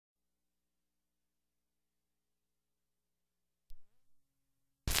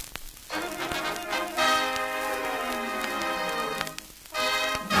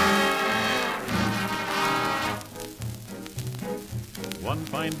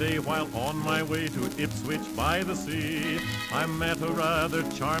fine day while on my way to Ipswich by the sea. I met a rather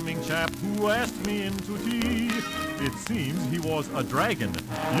charming chap who asked me into tea. It seems he was a dragon,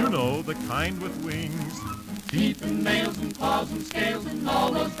 you know, the kind with wings. Teeth and nails and claws and scales and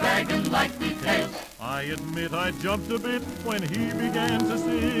all those dragon-like details. I admit I jumped a bit when he began to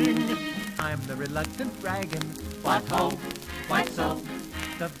sing. I'm the reluctant dragon. What ho, quite so.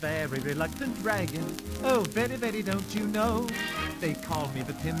 The very reluctant dragon. Oh, very, very, don't you know? They call me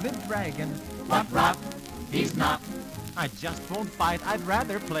the timid dragon. What rot, he's not. I just won't fight, I'd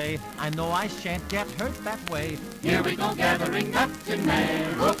rather play. I know I shan't get hurt that way. Here we go gathering nuts in May.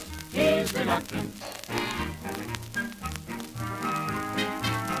 Whoops, he's reluctant.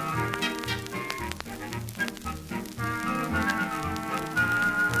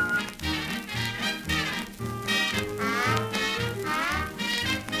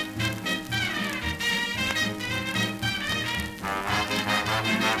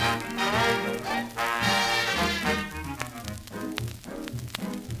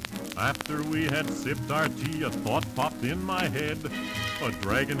 After we had sipped our tea, a thought popped in my head. A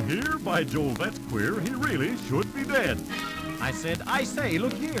dragon here? By Jove, that's queer. He really should be dead. I said, I say,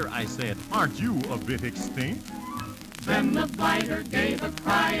 look here, I said, aren't you a bit extinct? Then the blighter gave a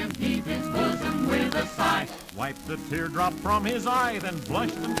cry and heaved his bosom with a sigh. Wiped the teardrop from his eye, then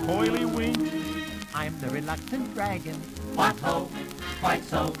blushed and coyly winked. I'm the reluctant dragon. What ho, quite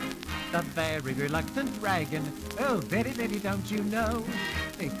so. The very reluctant dragon. Oh, very, very, don't you know?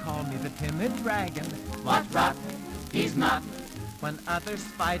 They call me the timid dragon. What rot, he's not. When others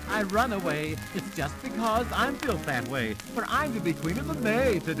fight, I run away. It's just because I'm built that way. For I'm to be queen of the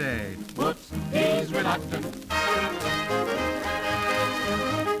May today. Whoops, he's reluctant.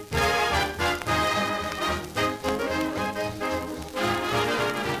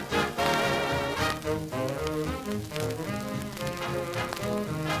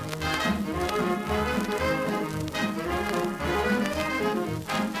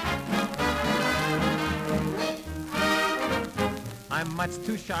 I'm much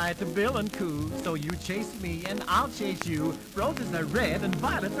too shy to bill and coo, so you chase me and I'll chase you. Roses are red and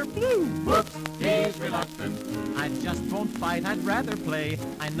violets are blue. Whoops, he's reluctant. I just won't fight, I'd rather play.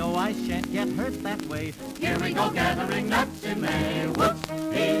 I know I shan't get hurt that way. Here we go gathering nuts in May. Whoops,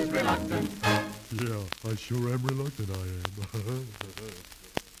 he's reluctant. Yeah, I sure am reluctant, I am.